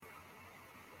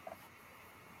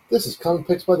This is Comic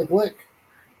Picks by the Glick.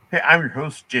 Hey, I'm your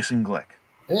host, Jason Glick.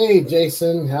 Hey,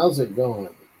 Jason, how's it going?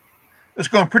 It's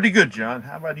going pretty good, John.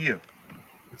 How about you?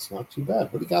 It's not too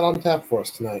bad. What do you got on tap for us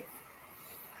tonight?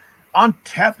 On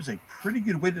tap is a pretty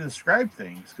good way to describe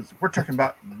things because we're talking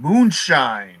about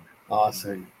moonshine.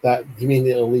 Awesome. That you mean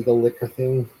the illegal liquor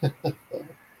thing?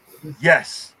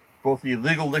 Yes, both the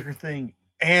illegal liquor thing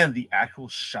and the actual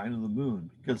shine of the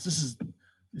moon. Because this is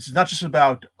not just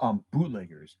about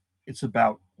bootleggers; it's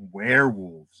about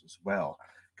werewolves as well.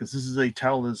 Because this is a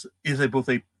title is a both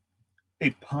a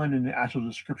pun and an actual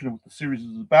description of what the series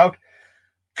is about.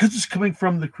 Because it's coming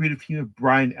from the creative team of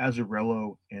Brian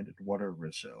Azzarello and Eduardo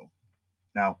Risso.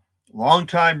 Now,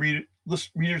 longtime readers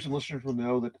and listeners will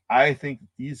know that I think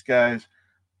these guys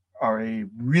are a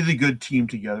really good team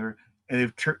together,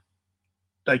 and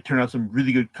turned out some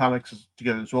really good comics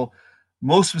together as well.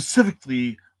 Most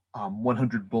specifically,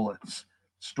 100 Bullets,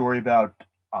 story about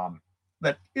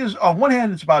that is on one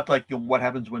hand it's about what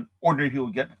happens when ordinary people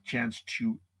get a chance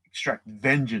to extract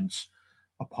vengeance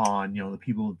upon the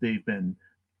people that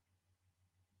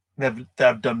that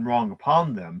have done wrong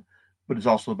upon them, but it's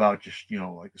also about just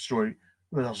like the story.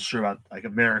 It's also a story about like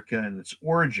America and its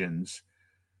origins.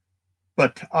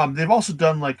 But they've also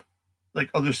done like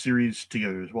other series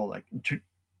together as well, like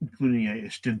including a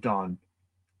stint on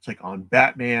it's like on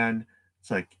Batman. It's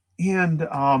like and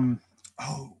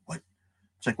what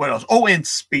it's like what else? Oh, and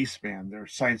Spaceman, their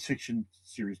science fiction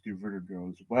series through Vertigo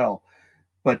as well.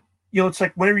 But it's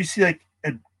like whenever you see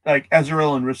like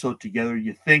Azrael and Risso together,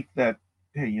 you think that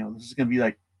hey, this is gonna be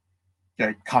like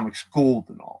comics gold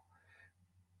and all.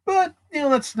 But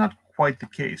that's not quite the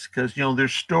case because their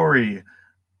story,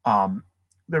 um,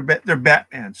 their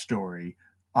Batman story,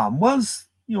 was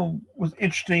was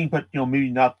interesting, but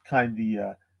maybe not kind of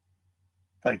the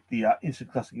like the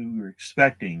instant classic we were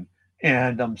expecting.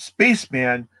 And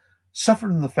Spaceman suffered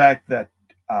from the fact that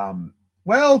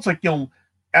well, it's like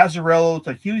Azarello, it's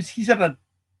like he's had a,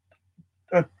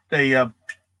 a, uh,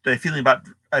 a feeling about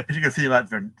a particular feeling about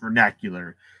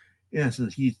vernacular. Yeah, so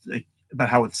he's like about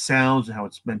how it sounds and how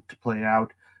it's meant to play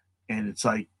out, and it's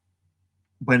like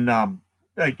when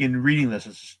like in reading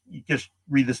this, you just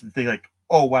read this and think like,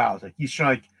 oh wow, it's like he's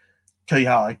trying to tell you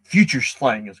how like future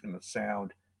slang is going to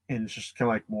sound, and it's just kind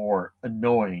of like more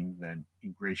annoying than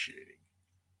ingratiating.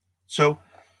 So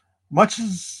much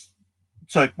as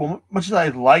much as I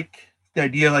like the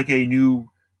idea of like a new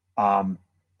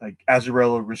like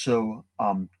Azarello Risso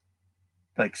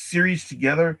like series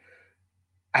together,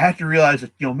 I have to realize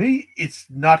that maybe it's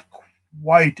not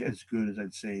quite as good as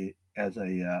I'd say as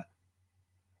a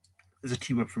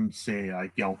team up from say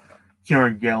like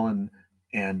Kieran Gillen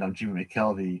and Jimmy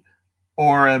McKelvey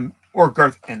or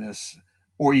Garth Ennis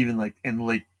or even like and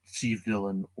late Steve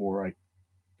Dillon or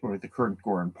the current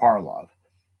Goran Parlov.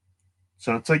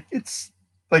 So it's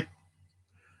like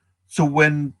so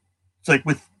when it's like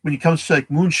with when it comes to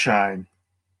like Moonshine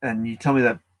and you tell me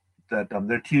that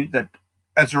their team that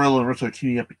Azarello and Russo are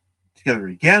teaming up together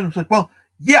again, it's like well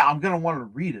yeah I'm gonna want to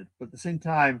read it, but at the same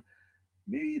time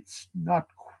maybe it's not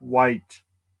quite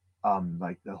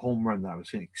like the home run that I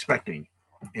was expecting.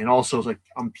 And also, it's like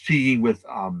I'm speaking with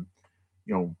you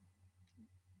know,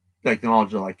 like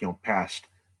knowledge of like past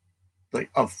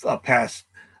past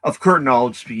of current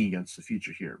knowledge speaking against the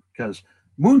future here because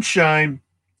Moonshine,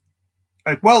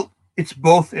 like well, it's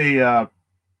both a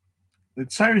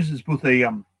Cyrus is both a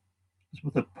it's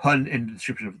both a pun and a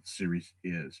description of what the series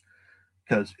is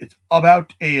because it's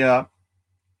about a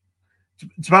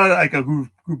it's about like a group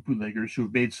of bootleggers who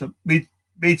have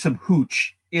made some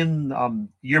hooch in the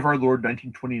year of our Lord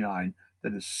 1929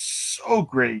 that is so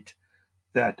great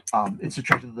that it's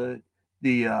attracted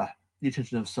the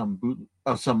attention of some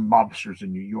mobsters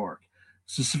in New York,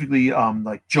 specifically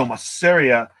like Joe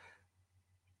Masseria,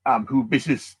 who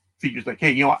basically figures like,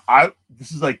 hey, I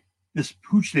this is like this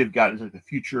pooch they've got is like the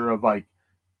future of of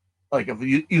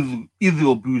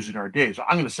illegal booze in our day. So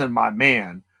I'm going to send my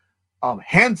man,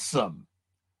 handsome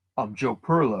Joe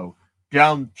Perlo,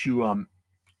 down to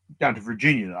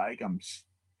Virginia to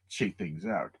shake things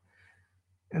out.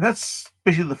 And that's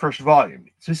basically the first volume.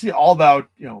 So it's all about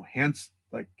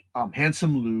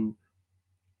handsome Lou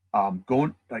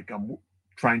going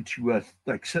trying to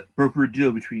broker a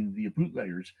deal between the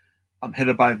bootleggers,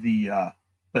 headed by the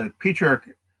patriarch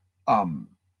um,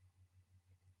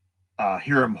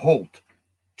 Hiram Holt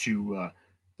to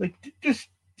like just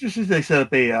as they set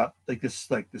up a this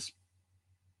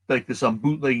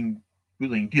bootlegging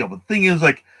deal. But the thing is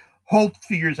like Holt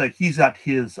figures like he's got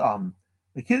his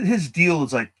like his deal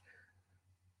is like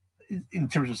in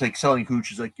terms of like selling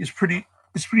hooch is it's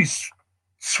pretty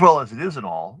swell as it is and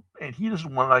all, and he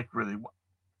doesn't want to like really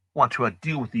want to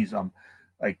deal with these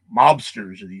like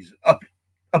mobsters or these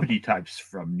uppity types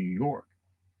from New York.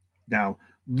 Now,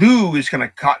 Lou is kind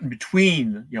of caught in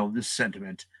between, this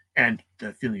sentiment and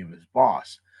the feeling of his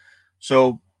boss.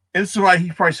 So, and this is why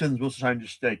he probably spends most of the time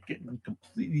just like getting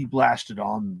completely blasted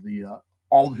on the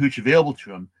all the hooch available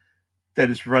to him that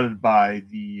is provided by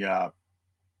the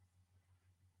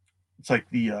it's like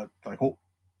the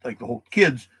the whole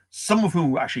kids, some of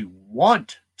whom actually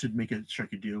want to make a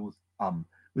strike a deal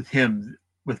with him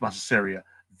with Massaceria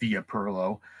via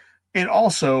Perlo, and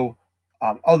also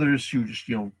others who just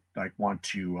like want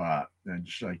to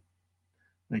just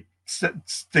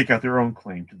stake out their own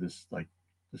claim to this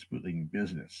bootlegging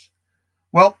business.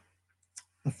 Well,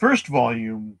 the first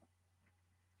volume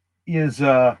is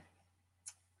the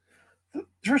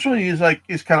first one is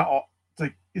kind of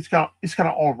it's kind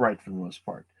of all right for the most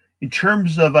part in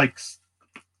terms of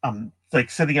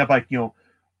setting up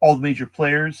all the major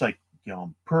players like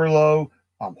Perlo,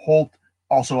 Holt,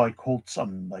 also like Holt's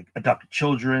adopted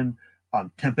children,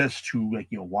 Tempest, who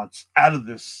wants out of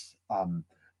this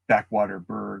backwater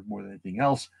burg more than anything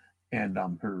else, and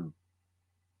her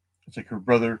her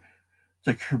brother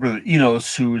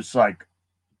Enos, who is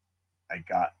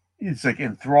it's like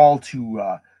enthralled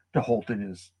to Holt in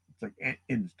his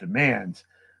in his demands,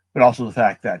 but also the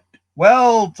fact that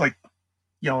it's like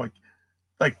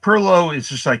Perlo is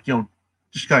just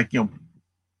just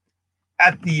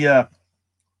at the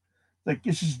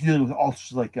it's just dealing with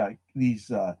also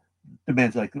these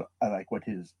demands like what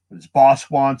his boss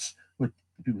wants, what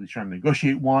the people he's trying to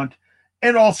negotiate want,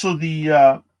 and also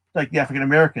the the African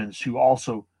Americans who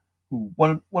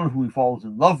one of whom he falls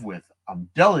in love with,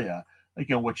 Delia,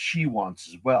 what she wants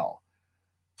as well.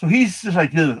 So he's just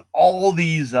dealing with all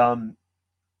these demands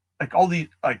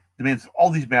of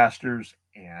all these masters,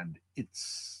 and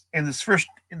this first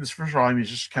volume is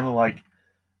just kind of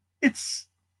it's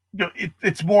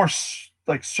it's more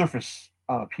surface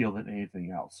appeal than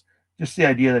anything else. Just the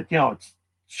idea that it's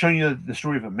showing you the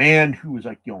story of a man who is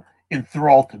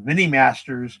enthralled to many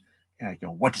masters, and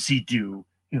what does he do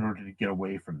in order to get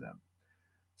away from them.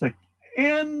 It's like,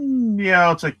 and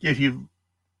it's like if you've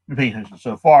been paying attention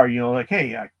so far,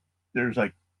 hey, there's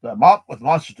the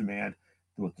monsters demand,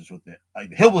 what the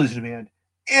hillbillies demand,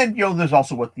 and there's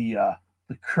also what the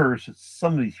curse that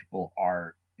some of these people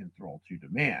are enthralled to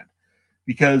demand.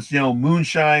 Because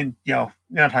moonshine, we're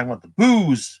not talking about the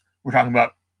booze, we're talking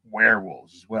about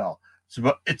werewolves as well.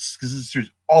 So it's because this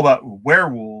is all about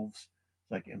werewolves,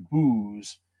 and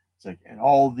booze, and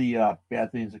all the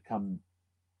bad things that come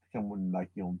when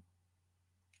when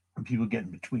people get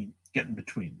in between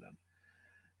them.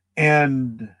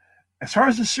 And as far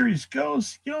as the series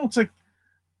goes,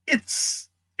 it's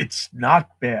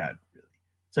not bad really.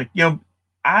 It's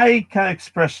I kind of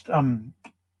expressed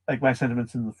my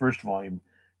sentiments in the first volume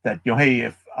that hey,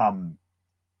 if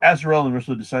Azrael and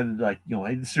Russell decided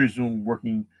hey, the series isn't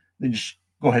working, then just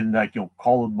go ahead and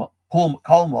call them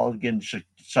all again, just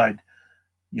decide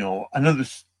another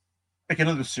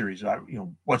series about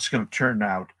what's going to turn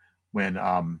out when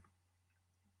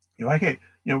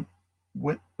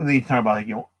when they talk about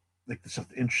the stuff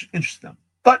that interests them,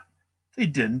 but they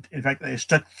didn't. In fact, they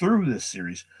stuck through this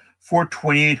series for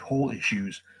 28 whole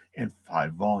issues and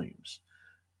 5 volumes.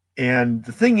 And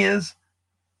the thing is,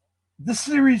 this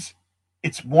series,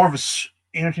 it's more of a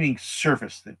entertaining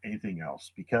surface than anything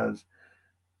else, because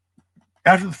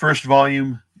after the first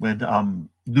volume, when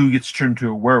Lou gets turned into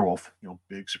a werewolf,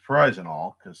 big surprise and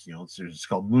all, because it's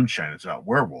called Moonshine, it's about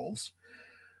werewolves.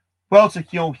 Well, it's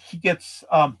he gets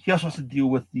he also has to deal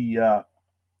with the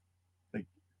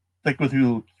with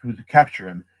who capture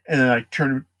him, and then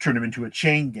turn him into a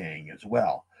chain gang as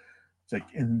well. It's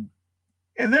and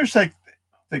there's and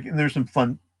there's some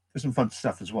fun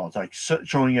stuff as well. It's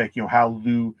showing how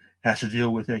Lou has to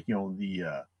deal with the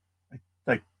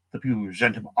the people who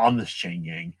resent him on this chain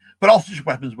gang, but also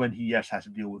what happens when he has to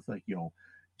deal with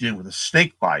dealing with a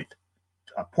snake bite,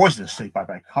 a poisonous snake bite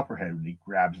by Copperhead when he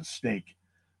grabs a snake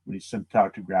when he's sent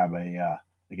out to grab a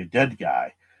dead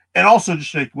guy, and also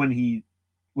just when he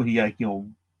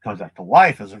comes back to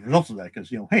life as a result of that, because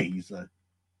hey, he's an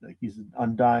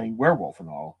undying werewolf and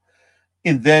all.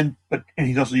 And then, and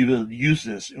he's also able to use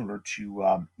this in order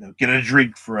to get a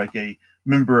drink for a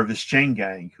member of his chain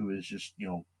gang who is just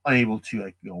unable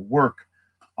to work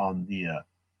on the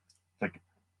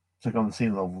on the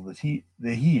same level that he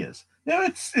is.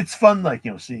 It's fun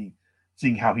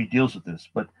seeing how he deals with this,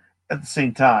 but at the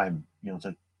same time, it's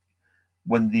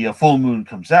when the full moon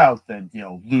comes out, then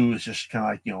Lou is just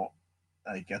kind of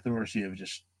at the mercy of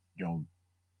just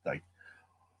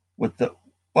what the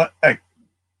what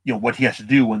what he has to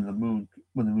do when the moon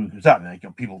comes out,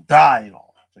 and people die and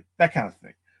all. It's that kind of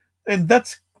thing. And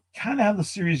that's kind of how the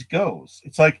series goes.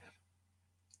 It's like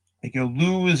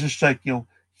Lou is just like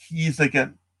he's like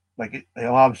a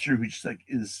lobster who just like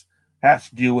is has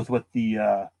to deal with what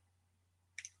the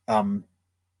um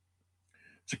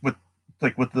it's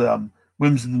like what the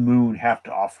whims of the moon have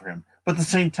to offer him. But at the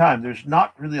same time, there's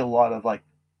not really a lot of like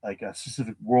a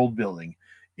specific world building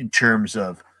in terms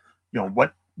of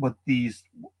what these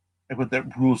like what the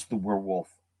rules of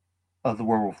the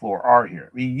werewolf lore are here.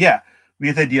 I mean, yeah, we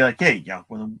get the idea like, hey, yeah,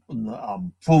 when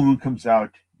the full moon comes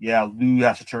out, yeah, Lou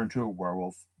has to turn into a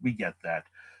werewolf. We get that,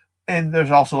 and there's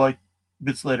also like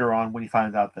bits later on when he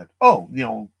finds out that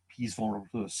he's vulnerable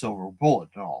to a silver bullet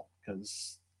and all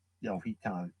because he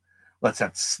kind of lets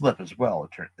that slip as well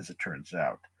as it turns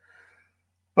out.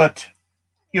 But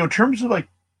in terms of like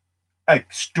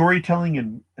storytelling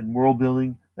and world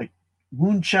building, like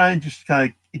Moonshine just kind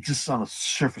of exists on a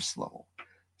surface level.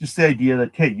 Just the idea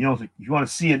that hey, if you want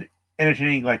to see an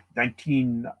entertaining like late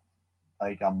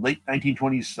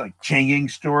 1920s like Chang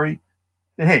story,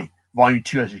 then hey, Volume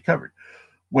Two has you covered.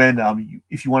 When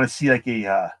if you want to see like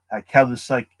how this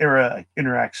like era like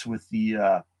interacts with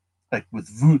the like with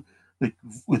voodoo, like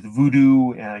with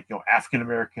voodoo and African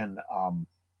American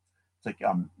like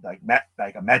a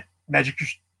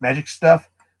magic stuff,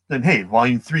 then hey,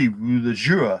 Volume Three, Rue de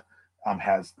Jura,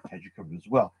 has you covered as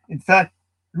well. In fact,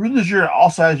 Rue de Jura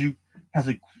also has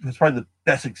probably the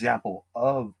best example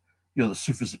of the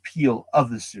surface appeal of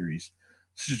this series.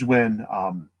 This is when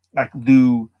like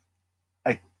Lou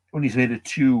like when he's made it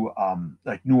to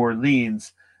like New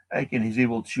Orleans, like and he's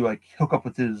able to like hook up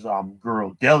with his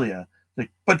girl Delia,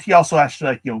 like but he also has to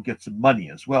like get some money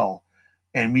as well,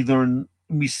 and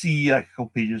we see like a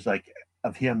couple pages like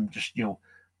of him just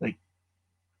like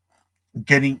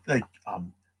getting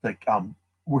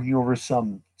working over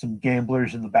some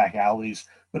gamblers in the back alleys,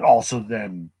 but also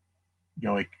then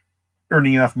like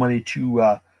earning enough money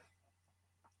to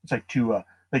it's like to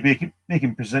like make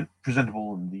him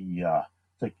presentable in the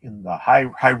like in the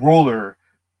high roller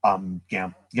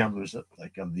gamblers of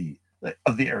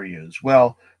the area as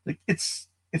well. Like it's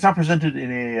not presented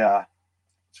in a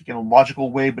it's like in a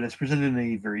logical way, but it's presented in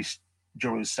a very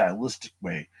generally stylistic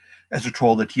way, as we're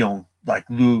told that like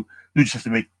Lou just has to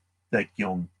make like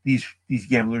these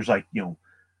gamblers like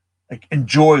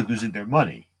enjoy losing their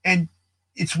money, and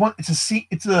it's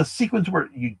a sequence where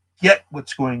you get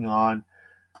what's going on.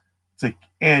 It's like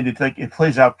and it's like it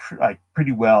plays out like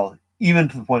pretty well, even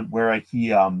to the point where like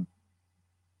he um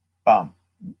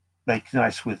like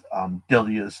nice with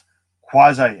Delia's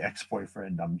quasi ex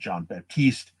boyfriend John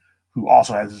Baptiste, who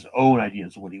also has his own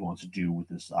ideas of what he wants to do with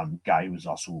this guy who is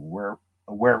also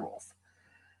a werewolf.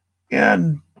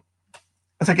 And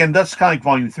it's like, and that's kind of like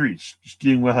Volume Three. It's just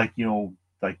dealing with like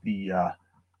the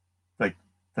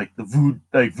like the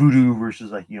voodoo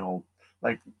versus like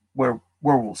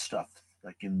werewolf stuff,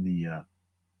 like in the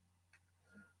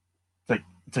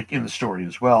it's like in the story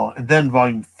as well. And then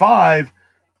Volume Five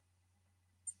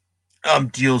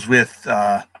deals with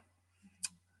it's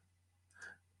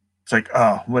like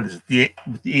what is it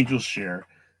with the Angels share.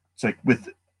 It's like with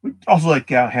also like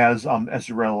has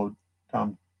Ezerello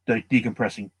like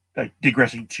decompressing like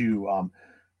digressing to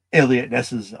Elliot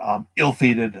Ness's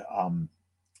ill-fated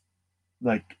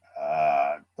like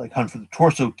hunt for the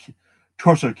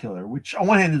torso killer, which on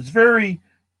one hand is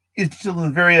it's still in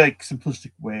a very like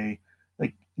simplistic way,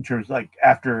 like in terms of, like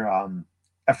after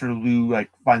Lou like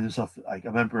finds himself like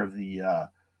a member of the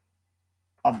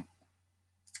um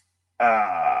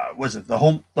was it the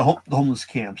homeless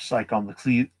camps like on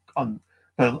the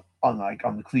on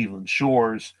the Cleveland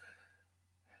shores,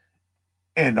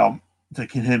 and it's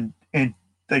like him and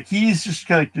like he's just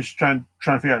kind of just trying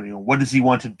to figure out what does he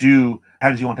want to do,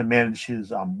 how does he want to manage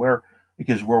his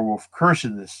because werewolf curse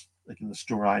in this like in the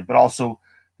storyline, but also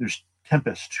there's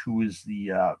Tempest, who is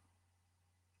the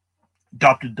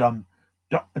adopted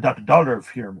adopted daughter of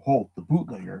Hiram Holt, the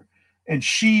bootlegger, and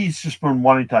she's just been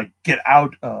wanting to like, get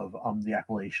out of the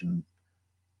Appalachian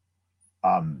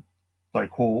um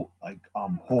hole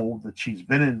that she's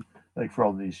been in like for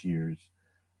all these years,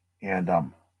 and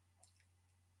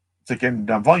it's like in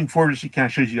Volume Four, she kind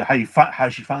of shows you how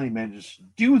she finally manages to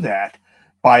do that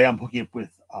by hooking up with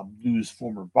Lou's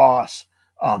former boss,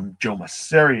 Joe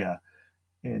Masseria,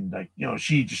 and like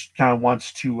she just kind of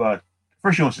wants to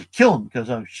first she wants to kill him because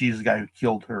she's the guy who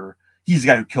killed her. He's the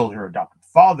guy who killed her adopted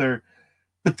father.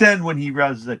 But then when he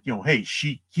realizes that hey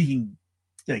he can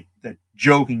like that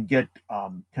Joe can get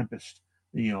Tempest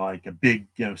like a big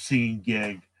singing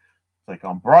gig like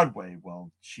on Broadway,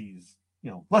 well she's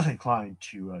less inclined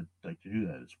to like to do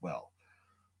that as well.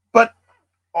 But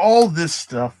all this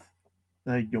stuff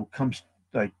comes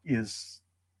like is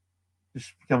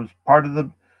just becomes part of the.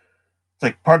 It's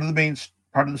like part of the main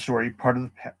part of the story, part of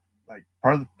the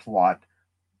part of the plot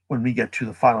when we get to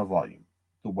the final volume,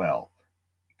 the Well,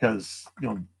 because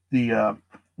the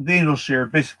Angel Share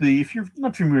basically, if you're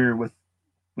not familiar with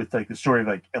like the story of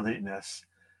like Elliot Ness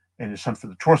and his hunt for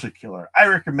the Torso Killer, I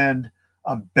recommend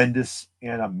Bendis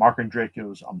and Mark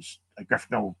Andreyko's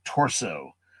graphic novel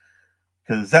Torso,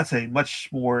 because that's a much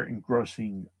more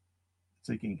engrossing, it's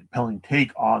like a compelling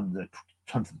take on the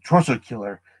hunt for the Torso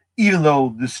Killer, even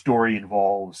though this story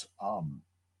involves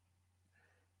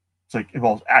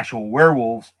involves actual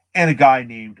werewolves and a guy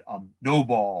named No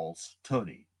Balls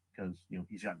Tony, because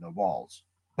he's got no balls.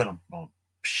 But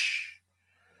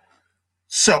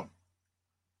so,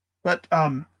 but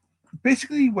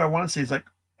basically, what I want to say is like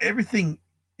everything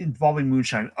involving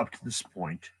Moonshine up to this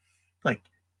point, like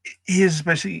his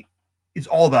especially, it's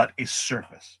all about a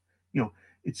surface.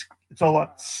 It's all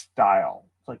about style.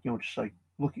 It's like just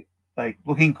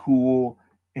looking cool,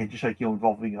 and just like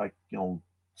involving like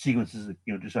sequences that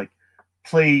just like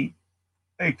play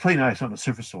play nice on the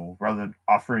surface level rather than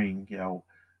offering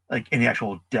like any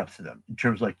actual depth to them in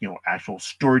terms of like actual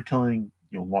storytelling,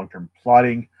 long term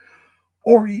plotting,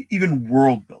 or even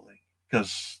world building.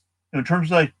 Because in terms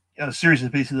of like a series is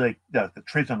basically like the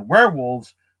traits on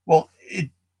werewolves, well,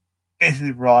 it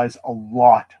basically relies a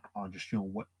lot on just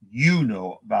what you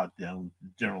know about them, the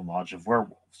general knowledge of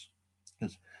werewolves.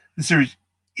 Because the series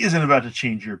isn't about to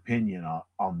change your opinion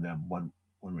on them one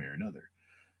way or another.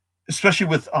 Especially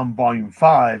with volume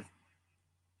 5,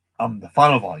 the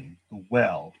final volume, the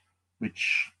Well,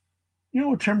 which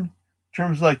in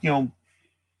terms like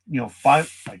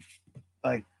five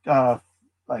like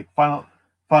final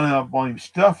volume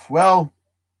stuff. Well,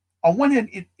 on one hand,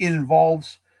 it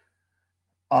involves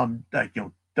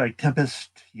like Tempest,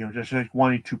 just like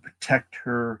wanting to protect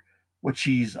her, what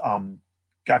she's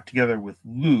got together with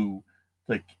Lou,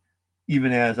 like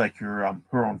even as like her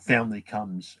own family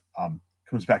comes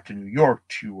back to New York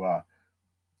to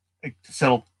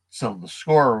settle the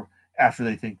score after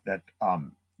they think that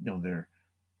their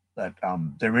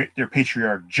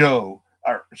patriarch Joe,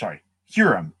 or sorry,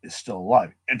 Huram is still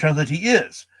alive. And it turns out he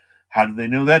is. How do they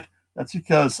know that? That's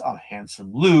because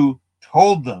handsome Lou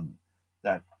told them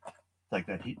that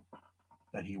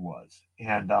he was.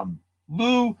 And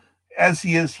Lou, as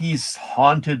he is, he's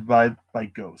haunted by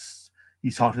ghosts.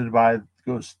 He's haunted by the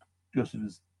ghost of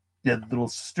his dead little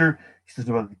sister. He's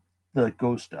haunted by the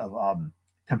ghost of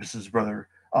Tempest's brother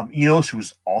Enos, who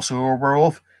was also a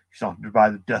werewolf. He's haunted by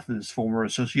the death of his former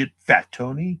associate Fat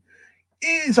Tony.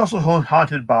 He's also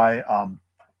haunted by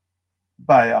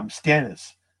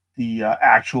Stannis, the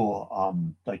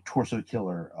actual like torso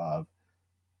killer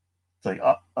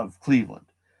of Cleveland.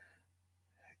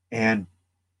 And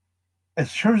in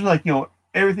terms of like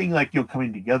everything like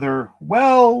coming together,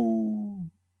 well,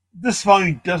 this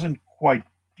volume doesn't quite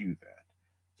do that.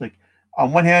 It's like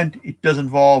on one hand, it does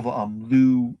involve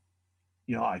Lou,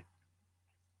 like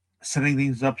setting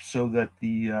things up so that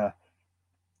the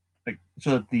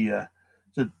so the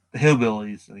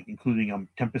hillbillies, like including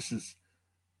Tempest's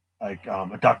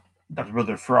Dr.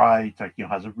 Brother Fry, like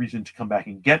has a reason to come back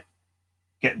and get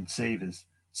and save his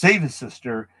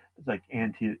sister, like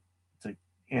and his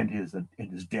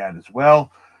dad as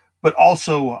well, but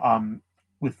also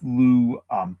with Lou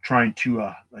trying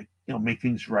to make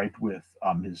things right with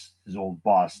his old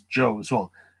boss Joe as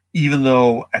well, even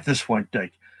though at this point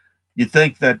like you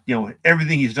think that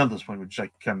everything he's done at this point would just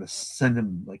like kind of send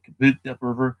him like a bit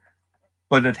upriver,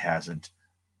 but it hasn't,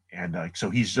 and so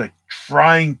he's like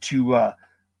trying to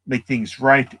make things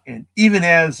right, and even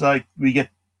as like we get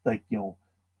like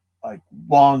like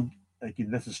long like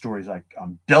invested stories like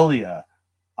Delia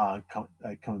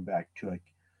coming back to like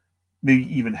maybe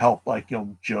even help like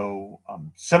Joe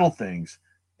settle things,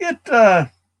 it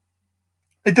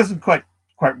doesn't quite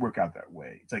work out that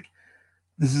way. It's like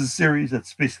this is a series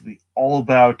that's basically all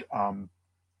about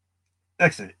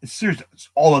actually it's series it's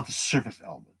all about the surface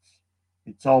elements.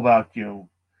 It's all about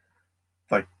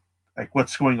like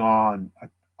what's going on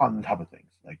the top of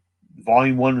things. Like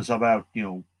volume 1 is about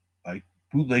like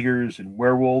bootleggers and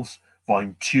werewolves.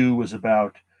 Volume 2 was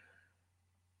about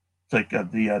like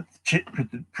the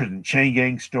prison chain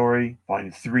gang story.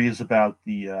 Volume 3 is about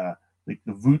the like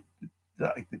the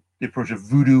approach of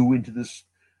voodoo into this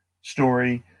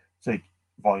story. It's like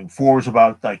volume 4 is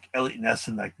about like Elliot Ness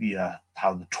and like the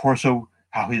how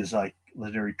his like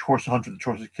legendary torso hunter, the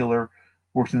torso killer,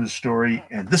 works in the story.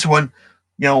 And this one,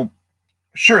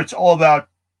 sure, it's all about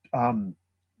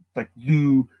like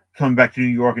Lou coming back to New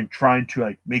York and trying to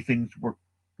like make things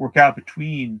work out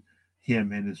between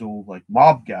him and his old like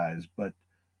mob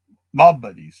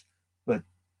buddies. But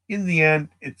in the end,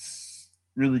 it's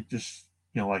really just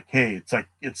like, hey,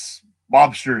 it's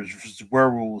mobsters versus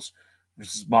werewolves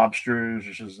versus mobsters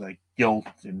versus like guilt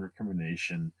and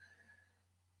recrimination.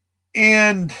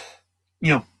 And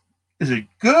is it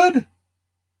good?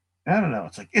 I don't know.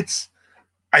 It's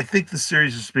I think the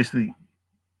series is basically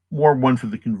more one for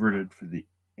the converted for the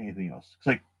anything else. It's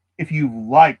like if you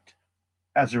liked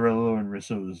Azzarello and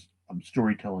Risso's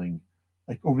storytelling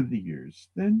like over the years,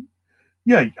 then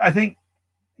yeah, I think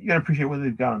you gotta appreciate what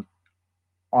they've got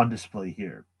on display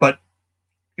here. But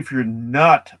if you're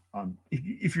not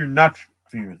if you're not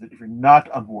familiar with it, if you're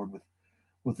not on board with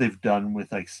what they've done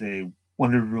with like say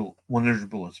Wonder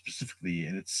Bullet specifically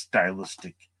and its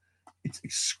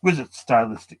exquisite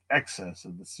stylistic excess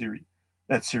of the series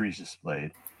that series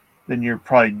displayed, then you're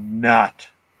probably not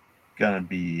gonna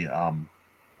be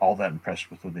all that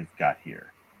impressed with what they've got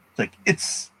here.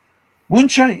 It's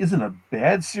Moonshine isn't a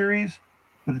bad series,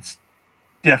 but it's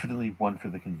definitely one for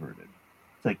the converted.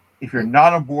 It's like if you're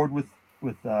not on board with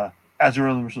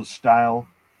Azrael Universal's style,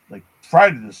 like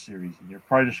prior to this series, and you're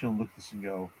probably just gonna look at this and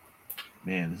go,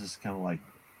 "Man, this is kind of like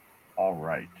all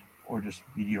right," or just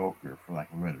mediocre, for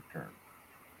lack of a better term.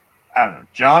 I don't know,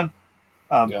 John.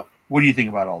 Yeah. What do you think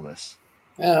about all this?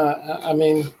 I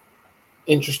mean,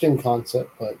 interesting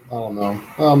concept, but I don't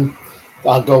know.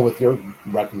 I'll go with your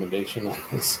recommendation on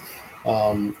this.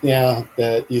 Yeah,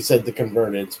 that you said the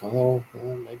converted. Well,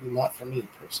 maybe not for me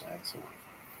per se. So.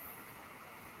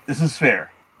 This is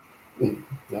fair.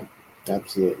 Yep,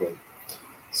 absolutely.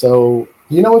 So,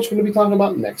 you know what you're going to be talking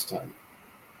about next time?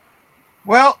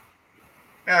 Well,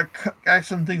 I got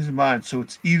some things in mind. So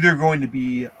it's either going to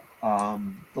be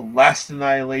the Last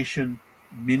Annihilation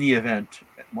mini event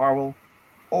at Marvel,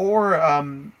 or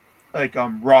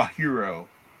Raw Hero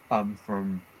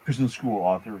from Prison School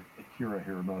author Akira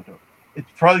Hiramoto. It's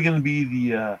probably going to be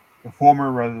the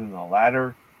former rather than the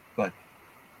latter, but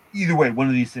either way, one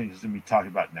of these things is going to be talked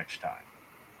about next time.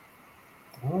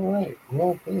 All right.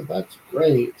 Well, that's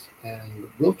great. And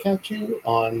we'll catch you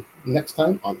on next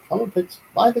time on Comic Picks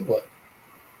by the Glib.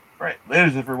 All right.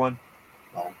 Later, everyone.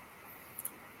 Bye.